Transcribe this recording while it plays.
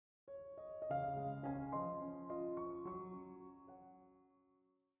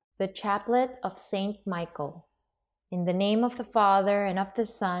The Chaplet of St. Michael. In the name of the Father, and of the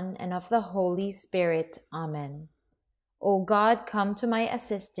Son, and of the Holy Spirit. Amen. O God, come to my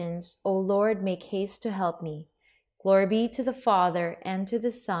assistance. O Lord, make haste to help me. Glory be to the Father, and to the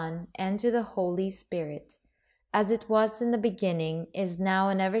Son, and to the Holy Spirit, as it was in the beginning, is now,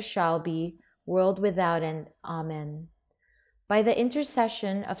 and ever shall be, world without end. Amen. By the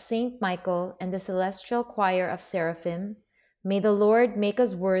intercession of St. Michael and the celestial choir of Seraphim, may the Lord make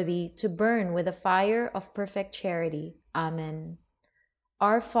us worthy to burn with the fire of perfect charity. Amen.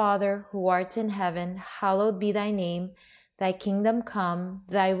 Our Father, who art in heaven, hallowed be thy name. Thy kingdom come,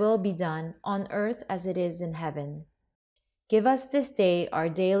 thy will be done, on earth as it is in heaven. Give us this day our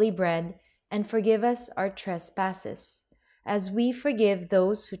daily bread, and forgive us our trespasses, as we forgive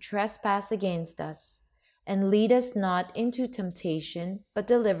those who trespass against us. And lead us not into temptation, but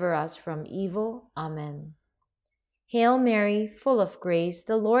deliver us from evil. Amen. Hail Mary, full of grace,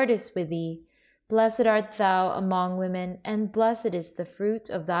 the Lord is with thee. Blessed art thou among women, and blessed is the fruit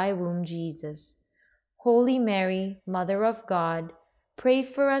of thy womb, Jesus. Holy Mary, Mother of God, pray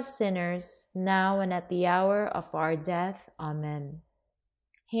for us sinners, now and at the hour of our death. Amen.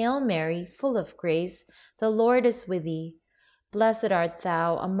 Hail Mary, full of grace, the Lord is with thee. Blessed art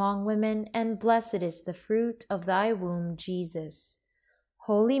thou among women, and blessed is the fruit of thy womb, Jesus.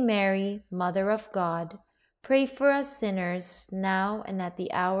 Holy Mary, Mother of God, pray for us sinners, now and at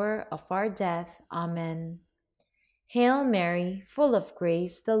the hour of our death. Amen. Hail Mary, full of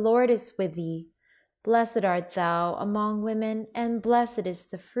grace, the Lord is with thee. Blessed art thou among women, and blessed is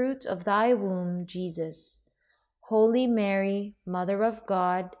the fruit of thy womb, Jesus. Holy Mary, Mother of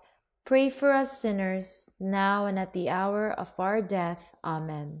God, pray for us sinners, now and at the hour of our death.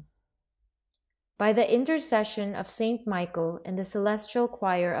 Amen. By the intercession of St. Michael and the celestial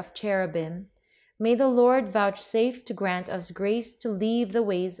choir of Cherubim, may the Lord vouchsafe to grant us grace to leave the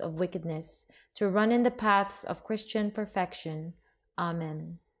ways of wickedness, to run in the paths of Christian perfection.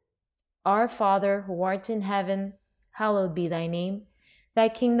 Amen. Our Father, who art in heaven, hallowed be thy name. Thy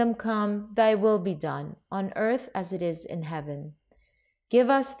kingdom come, thy will be done, on earth as it is in heaven.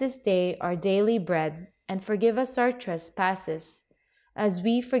 Give us this day our daily bread, and forgive us our trespasses, as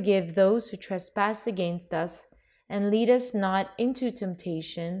we forgive those who trespass against us. And lead us not into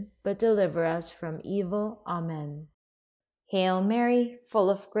temptation, but deliver us from evil. Amen. Hail Mary, full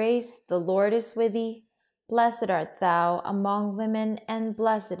of grace, the Lord is with thee. Blessed art thou among women, and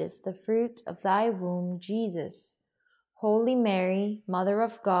blessed is the fruit of thy womb, Jesus. Holy Mary, Mother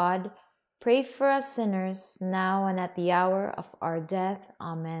of God, pray for us sinners, now and at the hour of our death.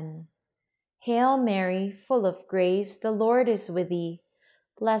 Amen. Hail Mary, full of grace, the Lord is with thee.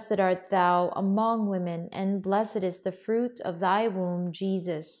 Blessed art thou among women, and blessed is the fruit of thy womb,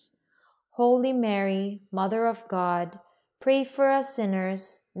 Jesus. Holy Mary, Mother of God, pray for us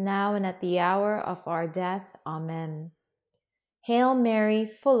sinners, now and at the hour of our death. Amen. Hail Mary,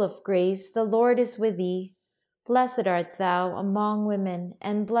 full of grace, the Lord is with thee. Blessed art thou among women,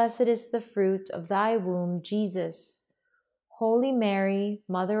 and blessed is the fruit of thy womb, Jesus. Holy Mary,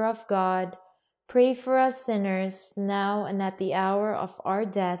 Mother of God, pray for us sinners, now and at the hour of our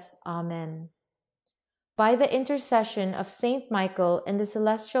death. Amen. By the intercession of St. Michael and the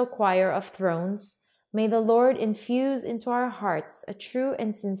celestial choir of thrones, may the Lord infuse into our hearts a true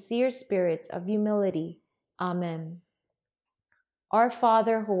and sincere spirit of humility. Amen. Our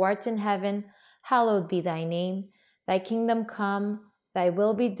Father, who art in heaven, hallowed be thy name. Thy kingdom come, thy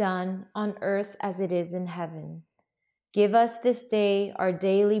will be done, on earth as it is in heaven. Give us this day our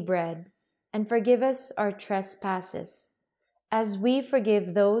daily bread, and forgive us our trespasses, as we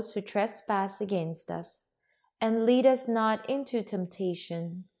forgive those who trespass against us. And lead us not into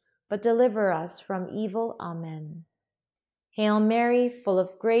temptation, but deliver us from evil. Amen. Hail Mary, full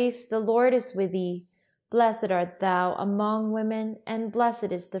of grace, the Lord is with thee. Blessed art thou among women, and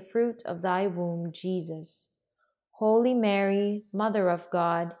blessed is the fruit of thy womb, Jesus. Holy Mary, Mother of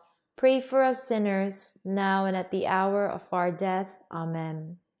God, pray for us sinners, now and at the hour of our death.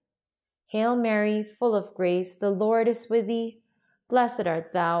 Amen. Hail Mary, full of grace, the Lord is with thee. Blessed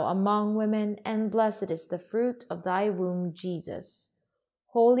art thou among women, and blessed is the fruit of thy womb, Jesus.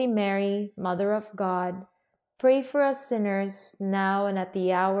 Holy Mary, Mother of God, pray for us sinners, now and at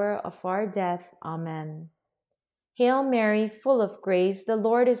the hour of our death. Amen. Hail Mary, full of grace, the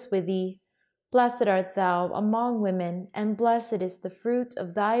Lord is with thee. Blessed art thou among women, and blessed is the fruit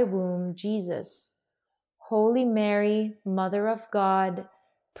of thy womb, Jesus. Holy Mary, Mother of God,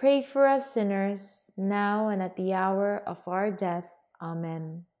 pray for us sinners, now and at the hour of our death.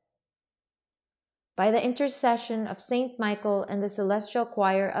 Amen. By the intercession of St. Michael and the celestial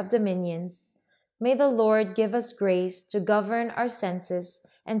choir of Dominations, may the Lord give us grace to govern our senses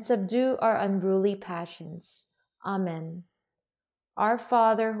and subdue our unruly passions. Amen. Our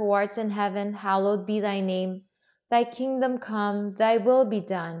Father, who art in heaven, hallowed be thy name. Thy kingdom come, thy will be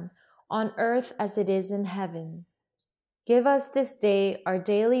done, on earth as it is in heaven. Give us this day our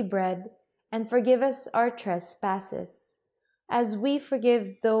daily bread, and forgive us our trespasses, as we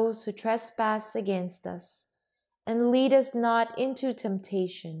forgive those who trespass against us. And lead us not into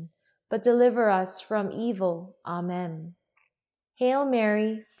temptation, but deliver us from evil. Amen. Hail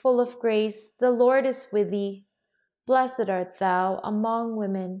Mary, full of grace, the Lord is with thee. Blessed art thou among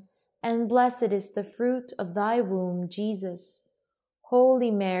women, and blessed is the fruit of thy womb, Jesus.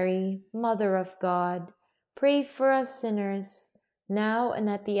 Holy Mary, Mother of God, pray for us sinners, now and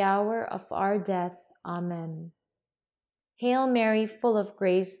at the hour of our death. Amen. Hail Mary, full of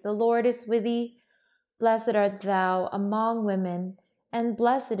grace, the Lord is with thee. Blessed art thou among women, and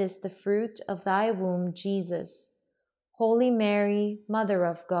blessed is the fruit of thy womb, Jesus. Holy Mary, Mother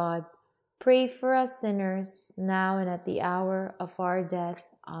of God, pray for us sinners, now and at the hour of our death.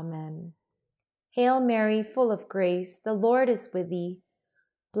 Amen. Hail Mary, full of grace, the Lord is with thee.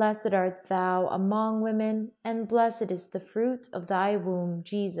 Blessed art thou among women, and blessed is the fruit of thy womb,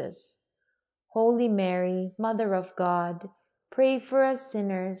 Jesus. Holy Mary, Mother of God, pray for us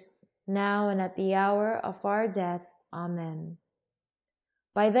sinners, now and at the hour of our death. Amen.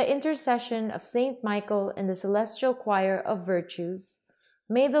 By the intercession of Saint Michael and the celestial choir of virtues,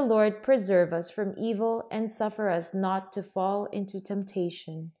 may the Lord preserve us from evil and suffer us not to fall into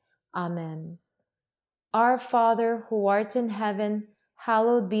temptation. Amen. Our Father, who art in heaven,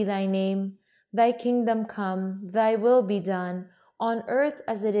 hallowed be thy name. Thy kingdom come, thy will be done, on earth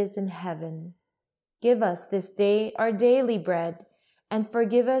as it is in heaven. Give us this day our daily bread, and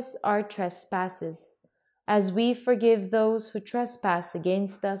forgive us our trespasses, as we forgive those who trespass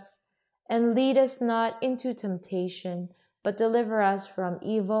against us. And lead us not into temptation, but deliver us from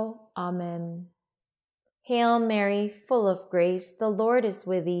evil. Amen. Hail Mary, full of grace, the Lord is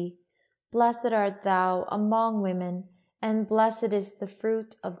with thee. Blessed art thou among women, and blessed is the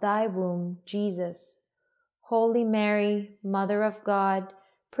fruit of thy womb, Jesus. Holy Mary, Mother of God,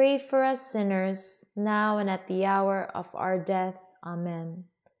 pray for us sinners, now and at the hour of our death. Amen.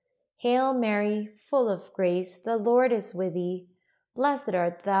 Hail Mary, full of grace, the Lord is with thee. Blessed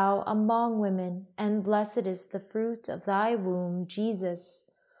art thou among women, and blessed is the fruit of thy womb, Jesus.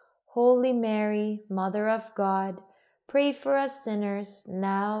 Holy Mary, Mother of God, pray for us sinners,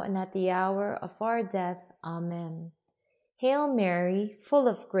 now and at the hour of our death. Amen. Hail Mary, full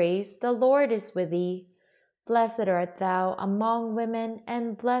of grace, the Lord is with thee. Blessed art thou among women,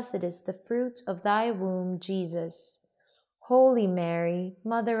 and blessed is the fruit of thy womb, Jesus. Holy Mary,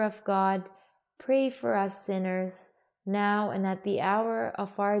 Mother of God, pray for us sinners, now and at the hour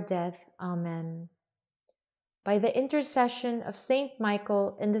of our death. Amen. By the intercession of Saint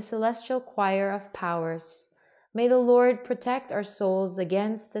Michael and the celestial choir of powers, may the Lord protect our souls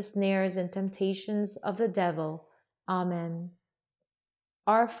against the snares and temptations of the devil. Amen.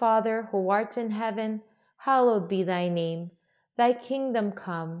 Our Father, who art in heaven, hallowed be thy name. Thy kingdom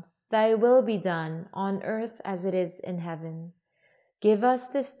come, thy will be done, on earth as it is in heaven. Give us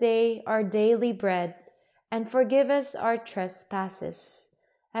this day our daily bread, and forgive us our trespasses,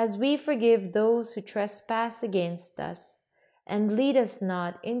 as we forgive those who trespass against us. And lead us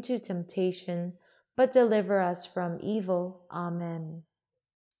not into temptation, but deliver us from evil. Amen.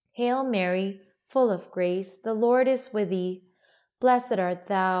 Hail Mary, full of grace, the Lord is with thee. Blessed art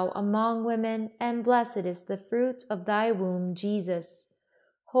thou among women, and blessed is the fruit of thy womb, Jesus.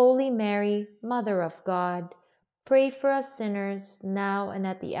 Holy Mary, Mother of God, pray for us sinners, now and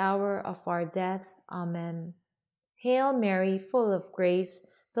at the hour of our death. Amen. Hail Mary, full of grace,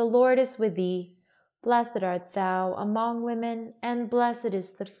 the Lord is with thee. Blessed art thou among women, and blessed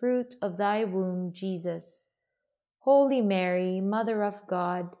is the fruit of thy womb, Jesus. Holy Mary, Mother of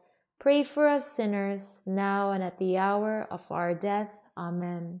God, pray for us sinners, now and at the hour of our death.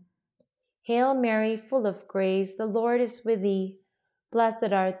 Amen. Hail Mary, full of grace, the Lord is with thee.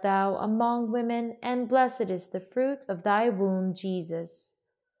 Blessed art thou among women, and blessed is the fruit of thy womb, Jesus.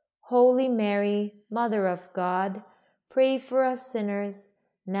 Holy Mary, Mother of God, pray for us sinners,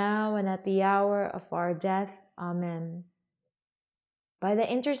 now and at the hour of our death. Amen. By the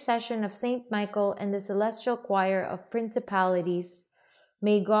intercession of Saint Michael and the celestial choir of principalities,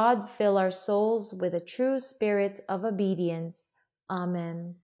 may God fill our souls with a true spirit of obedience.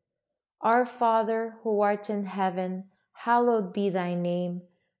 Amen. Our Father, who art in heaven, hallowed be thy name.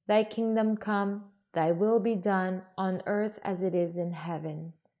 Thy kingdom come, thy will be done, on earth as it is in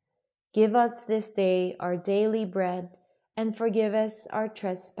heaven. Give us this day our daily bread, and forgive us our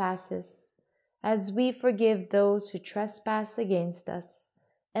trespasses, as we forgive those who trespass against us.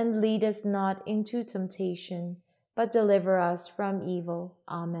 and lead us not into temptation, but deliver us from evil.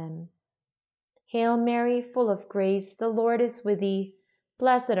 Amen. Hail Mary, full of grace, the Lord is with thee.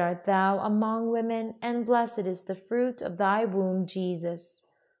 Blessed art thou among women, and blessed is the fruit of thy womb, Jesus.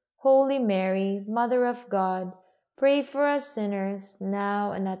 Holy Mary, Mother of God, pray for us sinners,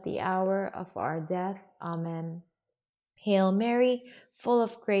 now and at the hour of our death. Amen. Hail Mary, full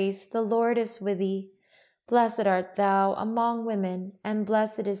of grace, the Lord is with thee. Blessed art thou among women, and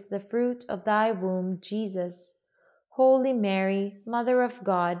blessed is the fruit of thy womb, Jesus. Holy Mary, Mother of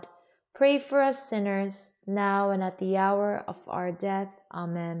God, pray for us sinners, now and at the hour of our death.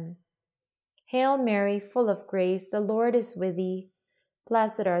 Amen. Hail Mary, full of grace, the Lord is with thee.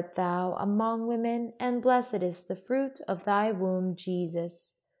 Blessed art thou among women, and blessed is the fruit of thy womb,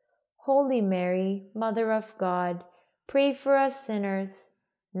 Jesus. Holy Mary, Mother of God, pray for us sinners,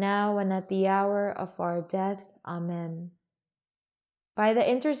 now and at the hour of our death. Amen. By the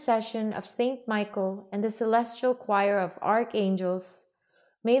intercession of Saint Michael and the celestial choir of archangels,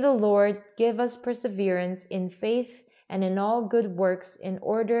 may the Lord give us perseverance in faith and in all good works, in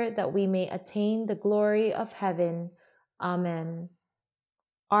order that we may attain the glory of heaven. Amen.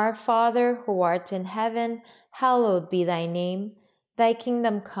 Our Father, who art in heaven, hallowed be thy name. Thy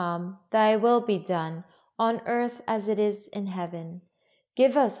kingdom come, thy will be done, on earth as it is in heaven.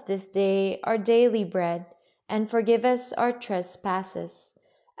 Give us this day our daily bread, and forgive us our trespasses,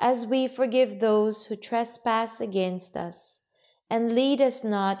 as we forgive those who trespass against us. And lead us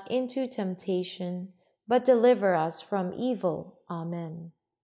not into temptation, but deliver us from evil. Amen.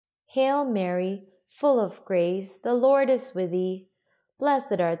 Hail Mary, full of grace, the Lord is with thee.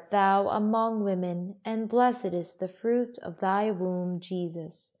 Blessed art thou among women, and blessed is the fruit of thy womb,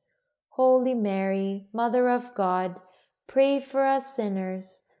 Jesus. Holy Mary, Mother of God, pray for us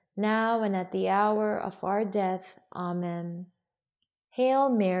sinners, now and at the hour of our death. Amen. Hail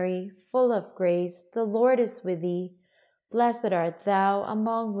Mary, full of grace, the Lord is with thee. Blessed art thou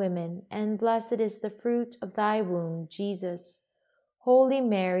among women, and blessed is the fruit of thy womb, Jesus. Holy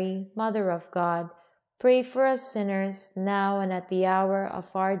Mary, Mother of God, pray for us sinners, now and at the hour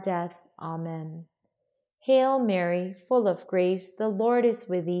of our death. Amen. Hail Mary, full of grace, the Lord is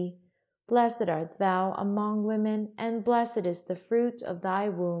with thee. Blessed art thou among women, and blessed is the fruit of thy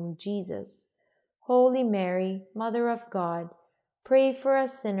womb, Jesus. Holy Mary, Mother of God, pray for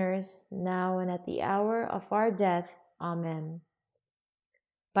us sinners, now and at the hour of our death. Amen.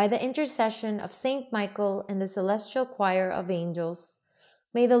 By the intercession of Saint Michael and the celestial choir of angels,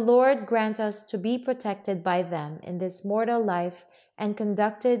 may the Lord grant us to be protected by them in this mortal life and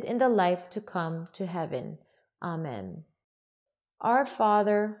conducted in the life to come to heaven. Amen. Our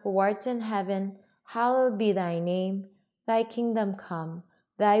Father, who art in heaven, hallowed be thy name. Thy kingdom come,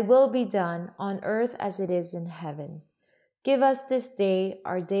 thy will be done on earth as it is in heaven. Give us this day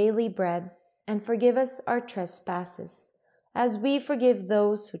our daily bread, and forgive us our trespasses, as we forgive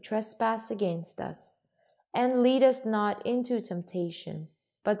those who trespass against us. And lead us not into temptation,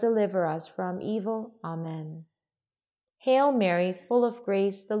 but deliver us from evil. Amen. Hail Mary, full of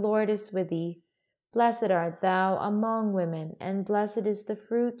grace, the Lord is with thee. Blessed art thou among women, and blessed is the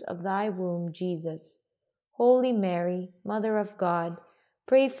fruit of thy womb, Jesus. Holy Mary, Mother of God,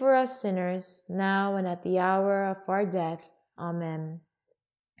 pray for us sinners, now and at the hour of our death. Amen.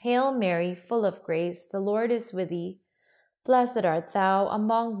 Hail Mary, full of grace, the Lord is with thee. Blessed art thou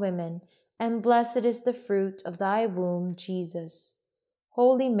among women, and blessed is the fruit of thy womb, Jesus.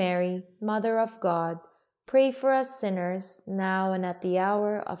 Holy Mary, Mother of God, pray for us sinners, now and at the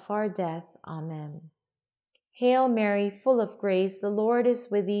hour of our death. Amen. Hail Mary, full of grace, the Lord is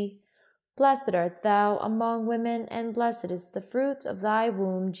with thee. Blessed art thou among women, and blessed is the fruit of thy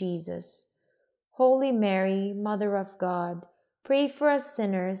womb, Jesus. Holy Mary, Mother of God, pray for us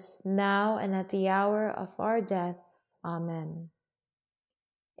sinners, now and at the hour of our death. Amen.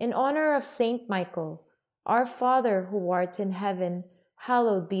 In honor of Saint Michael, our Father who art in heaven,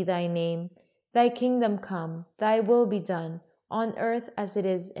 hallowed be thy name. Thy kingdom come, thy will be done, on earth as it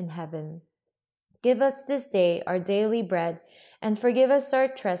is in heaven. Give us this day our daily bread, and forgive us our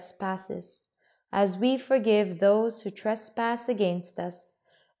trespasses, as we forgive those who trespass against us.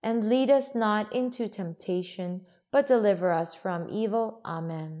 And lead us not into temptation, but deliver us from evil.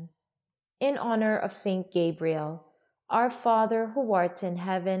 Amen. In honor of Saint Gabriel, our Father who art in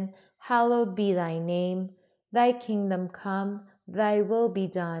heaven, hallowed be thy name. Thy kingdom come, thy will be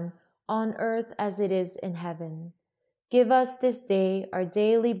done, on earth as it is in heaven. Give us this day our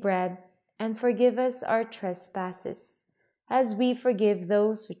daily bread, and forgive us our trespasses, as we forgive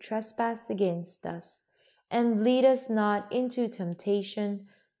those who trespass against us. And lead us not into temptation,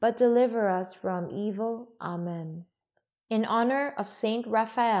 but deliver us from evil. Amen. In honor of Saint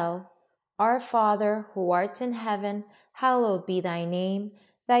Raphael, Our Father, who art in heaven, hallowed be thy name.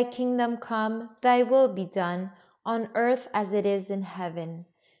 Thy kingdom come, thy will be done, on earth as it is in heaven.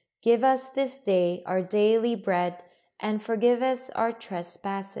 Give us this day our daily bread, and forgive us our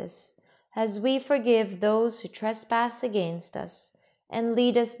trespasses, as we forgive those who trespass against us. And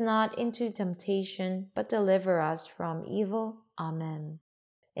lead us not into temptation, but deliver us from evil. Amen.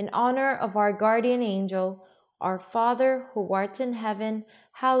 In honor of our guardian angel, Our Father, who art in heaven,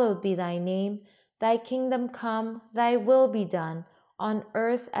 hallowed be thy name. Thy kingdom come, thy will be done, on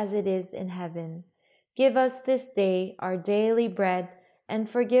earth as it is in heaven. Give us this day our daily bread, and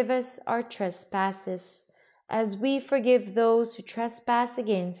forgive us our trespasses, as we forgive those who trespass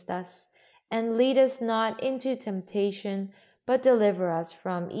against us. And lead us not into temptation, but deliver us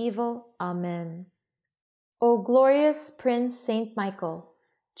from evil. Amen. O glorious Prince Saint Michael,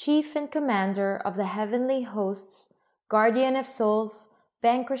 Chief and Commander of the heavenly hosts, Guardian of souls,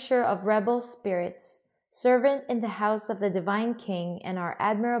 Vanquisher of rebel spirits, Servant in the house of the Divine King and our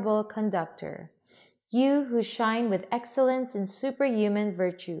admirable Conductor, you who shine with excellence in superhuman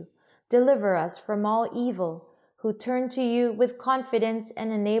virtue, deliver us from all evil, who turn to you with confidence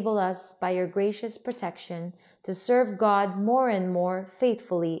and enable us by your gracious protection to serve God more and more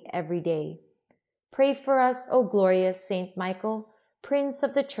faithfully every day. Pray for us, O glorious Saint Michael, Prince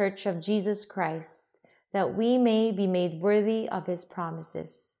of the Church of Jesus Christ, that we may be made worthy of his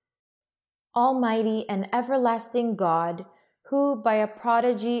promises. Almighty and everlasting God, who by a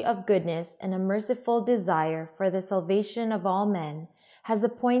prodigy of goodness and a merciful desire for the salvation of all men, has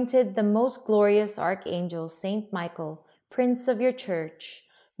appointed the most glorious Archangel Saint Michael, Prince of your Church,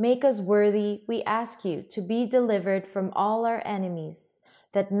 make us worthy, we ask you, to be delivered from all our enemies,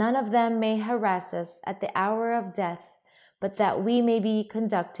 that none of them may harass us at the hour of death, but that we may be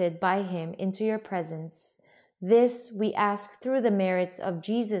conducted by him into your presence. This we ask through the merits of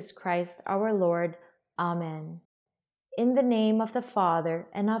Jesus Christ our Lord. Amen. In the name of the Father,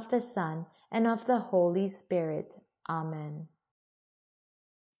 and of the Son, and of the Holy Spirit. Amen.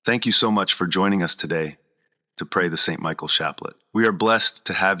 Thank you so much for joining us today to pray the St. Michael Chaplet. We are blessed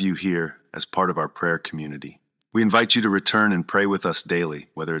to have you here as part of our prayer community. We invite you to return and pray with us daily,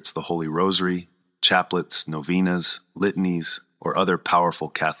 whether it's the Holy Rosary, chaplets, novenas, litanies, or other powerful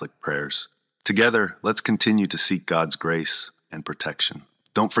Catholic prayers. Together, let's continue to seek God's grace and protection.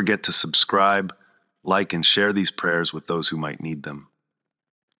 Don't forget to subscribe, like, and share these prayers with those who might need them.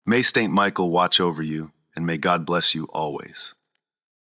 May St. Michael watch over you, and may God bless you always.